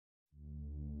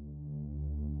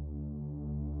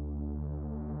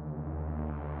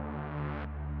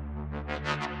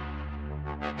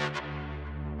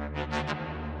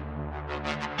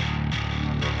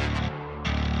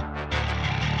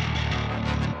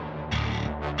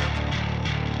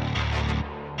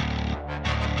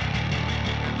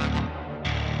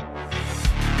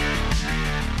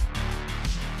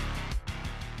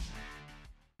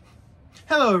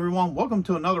Hello everyone, welcome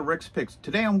to another Rick's Picks.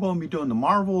 Today I'm going to be doing the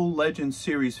Marvel Legends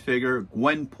series figure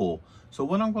Gwenpool. So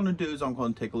what I'm going to do is I'm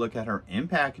going to take a look at her in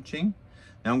packaging.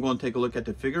 Then I'm going to take a look at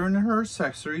the figure and her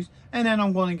accessories. And then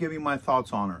I'm going to give you my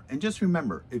thoughts on her. And just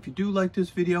remember, if you do like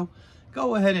this video,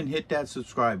 go ahead and hit that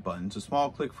subscribe button. It's a small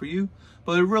click for you,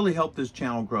 but it really helped this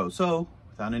channel grow. So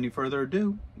without any further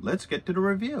ado, let's get to the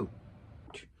review.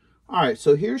 Alright,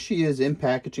 so here she is in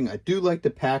packaging. I do like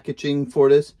the packaging for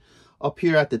this. Up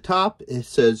here at the top, it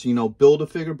says, you know, build a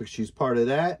figure, because she's part of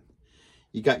that.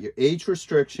 You got your age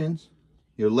restrictions,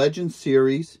 your Legend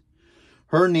series,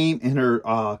 her name and her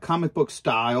comic book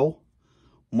style,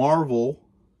 Marvel,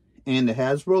 and the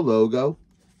Hasbro logo.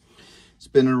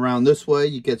 Spinning around this way,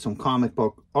 you get some comic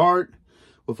book art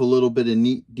with a little bit of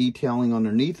neat detailing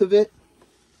underneath of it.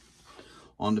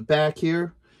 On the back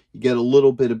here, you get a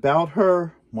little bit about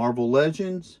her, Marvel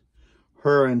Legends,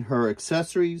 her and her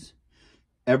accessories,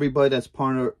 everybody that's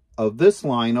part of this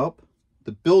lineup,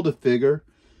 the Build-A-Figure,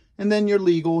 and then your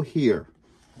legal here.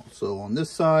 So on this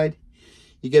side,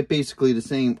 you get basically the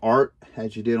same art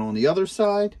as you did on the other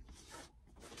side.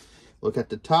 Look at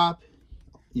the top,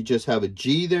 you just have a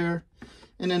G there,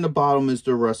 and then the bottom is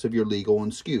the rest of your legal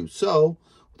and SKU. So,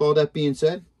 with all that being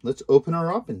said, let's open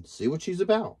her up and see what she's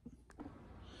about.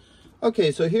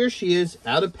 Okay, so here she is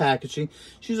out of packaging.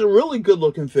 She's a really good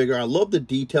looking figure. I love the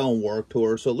detail and work to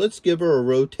her. So let's give her a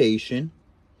rotation.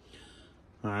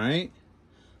 All right.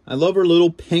 I love her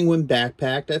little penguin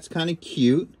backpack. That's kind of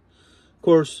cute. Of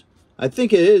course, I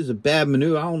think it is a bad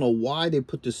maneuver. I don't know why they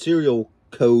put the serial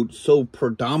code so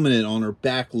predominant on her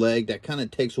back leg. That kind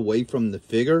of takes away from the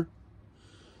figure.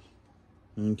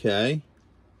 Okay.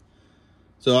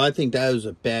 So I think that was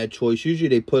a bad choice. Usually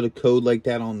they put a code like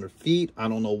that on their feet. I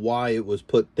don't know why it was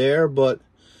put there, but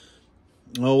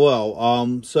oh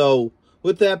well. So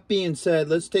with that being said,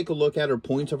 let's take a look at her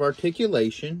points of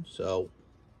articulation. So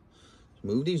let's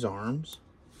move these arms.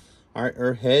 All right,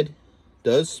 her head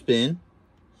does spin.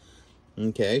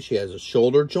 Okay, she has a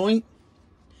shoulder joint,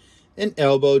 an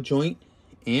elbow joint,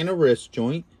 and a wrist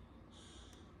joint.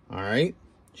 All right,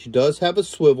 she does have a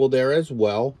swivel there as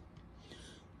well.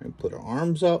 And put her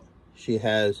arms up. She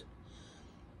has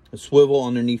a swivel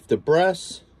underneath the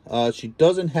breasts. She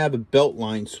doesn't have a belt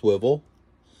line swivel.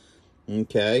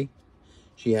 Okay.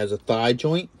 She has a thigh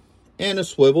joint and a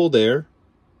swivel there.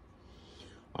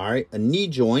 All right, a knee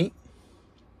joint.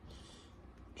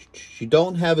 She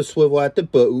don't have a swivel at the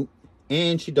boot,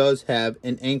 and she does have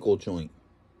an ankle joint.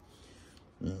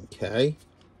 Okay.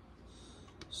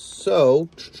 So,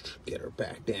 get her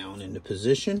back down into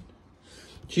position.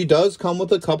 She does come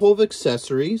with a couple of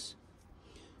accessories.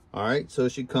 All right, so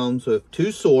she comes with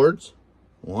 2 swords.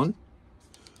 1,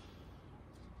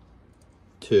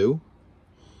 2.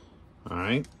 All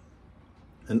right.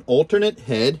 An alternate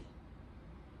head.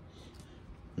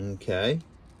 Okay.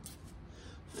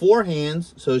 4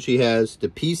 hands, so she has the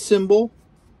peace symbol,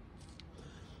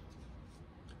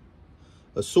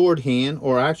 a sword hand,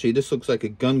 or actually this looks like a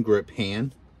gun grip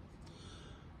hand.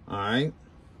 All right.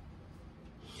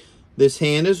 This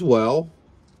hand as well.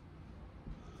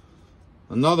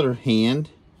 Another hand.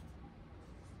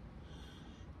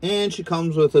 And she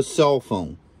comes with a cell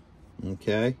phone.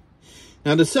 Okay.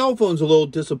 Now the cell phone's a little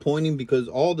disappointing because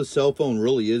all the cell phone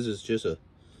really is just a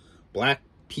black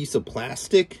piece of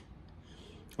plastic.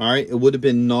 Alright, it would have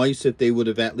been nice if they would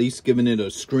have at least given it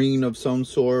a screen of some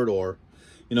sort, or,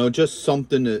 you know, just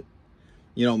something to,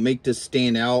 you know, make this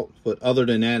stand out. But other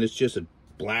than that, it's just a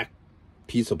black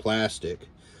piece of plastic.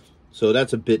 So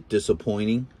that's a bit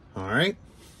disappointing. All right.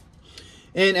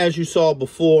 And as you saw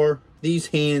before, these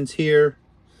hands here,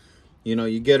 you know,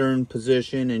 you get her in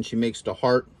position and she makes the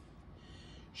heart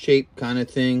shape kind of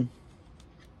thing.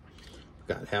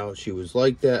 Forgot how she was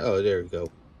like that. Oh, there you go.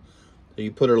 So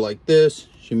you put her like this.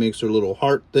 She makes her little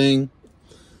heart thing.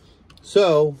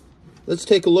 So let's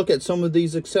take a look at some of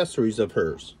these accessories of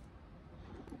hers.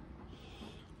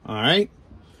 All right.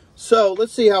 So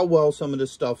let's see how well some of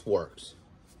this stuff works.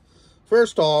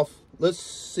 First off, let's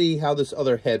see how this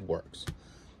other head works.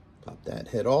 Pop that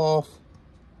head off.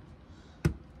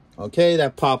 Okay,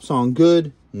 that pops on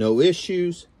good. No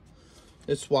issues.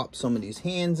 Let's swap some of these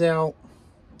hands out.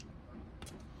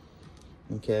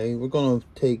 Okay, we're going to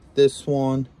take this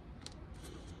one.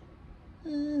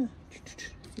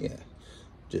 Yeah,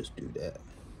 just do that.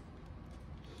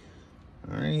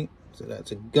 All right, So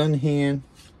that's a gun hand.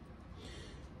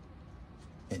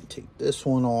 And take this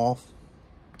one off.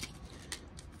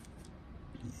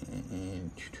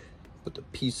 And put the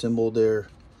P symbol there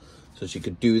so she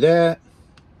could do that.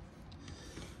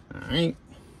 All right.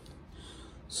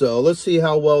 So let's see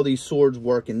how well these swords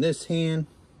work in this hand.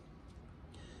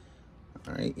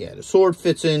 All right, yeah, the sword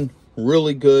fits in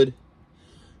really good.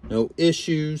 No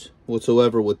issues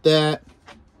whatsoever with that.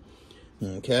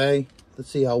 Okay, let's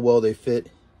see how well they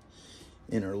fit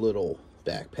in her little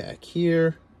backpack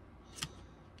here.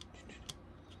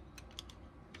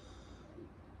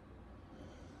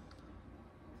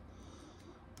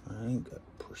 All right, got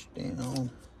to push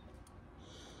down.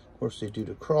 Of course, they do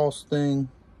the cross thing.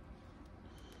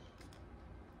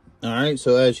 All right,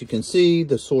 so as you can see,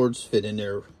 the swords fit in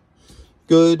there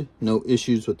good. No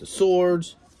issues with the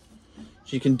swords.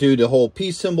 She can do the whole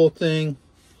P symbol thing.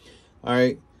 All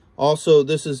right. Also,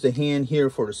 this is the hand here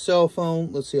for the cell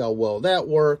phone. Let's see how well that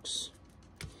works.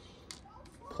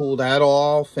 Pull that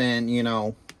off and, you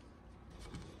know.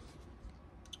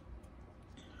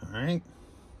 All right.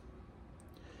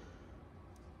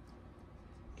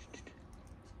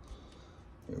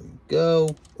 There we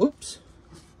go. Oops.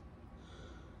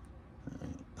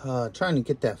 Trying to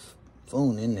get that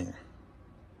phone in there.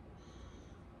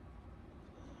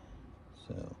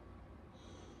 So,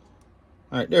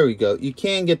 all right, there we go. You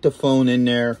can get the phone in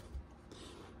there.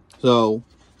 So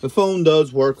the phone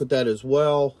does work with that as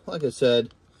well. Like I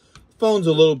said, the phone's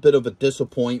a little bit of a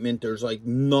disappointment. There's like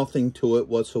nothing to it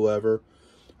whatsoever.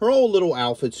 Her whole little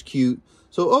outfit's cute.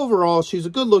 So overall, she's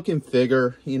a good looking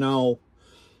figure, you know,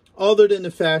 other than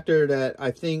the factor that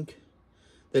I think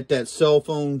that cell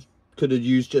phone could have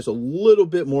used just a little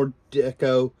bit more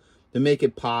deco to make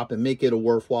it pop and make it a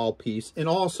worthwhile piece. And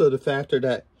also the factor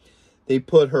that they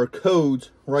put her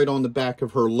codes right on the back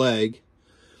of her leg.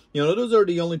 You know, those are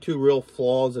the only two real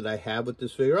flaws that I have with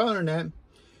this figure. Other than that,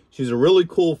 she's a really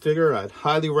cool figure. I'd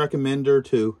highly recommend her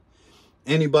to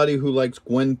anybody who likes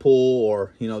Gwenpool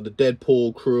or, you know, the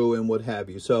Deadpool crew and what have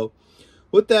you. So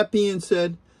with that being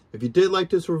said, if you did like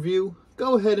this review,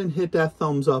 go ahead and hit that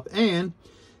thumbs up. And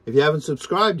if you haven't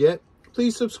subscribed yet,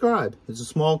 please subscribe. It's a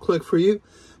small click for you,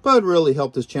 but it'd really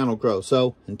help this channel grow.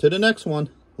 So, until the next one,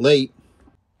 late.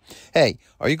 Hey,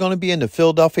 are you going to be in the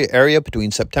Philadelphia area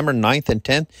between September 9th and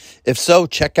 10th? If so,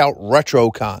 check out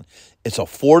RetroCon. It's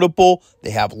affordable. They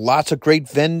have lots of great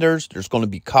vendors. There's going to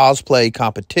be cosplay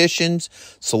competitions,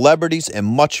 celebrities, and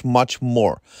much, much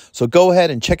more. So go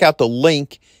ahead and check out the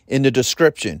link in the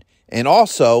description. And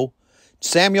also,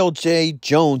 Samuel J.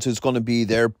 Jones is going to be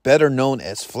there, better known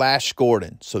as Flash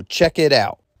Gordon. So check it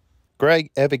out.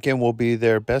 Greg Evigan will be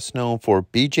there, best known for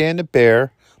BJ and the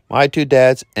Bear, My Two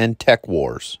Dads, and Tech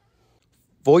Wars.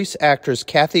 Voice actress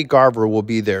Kathy Garver will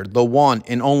be there, the one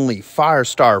and only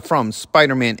Firestar from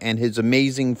Spider-Man and His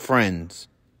Amazing Friends.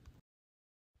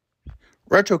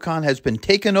 RetroCon has been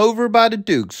taken over by the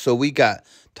Dukes, so we got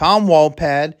Tom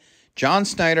Walpad, John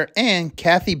Snyder, and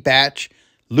Kathy Batch,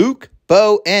 Luke,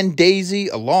 Bo, and Daisy,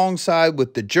 alongside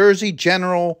with the Jersey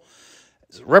General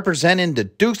representing the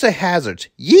Dukes of Hazzards.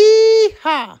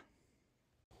 Yee-haw!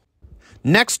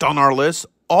 Next on our list,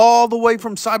 all the way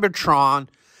from Cybertron,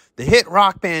 the hit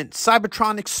rock band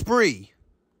Cybertronic Spree.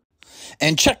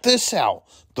 And check this out,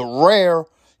 the rare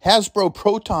Hasbro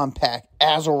Proton Pack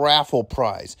as a raffle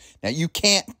prize. Now, you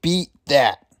can't beat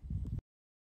that.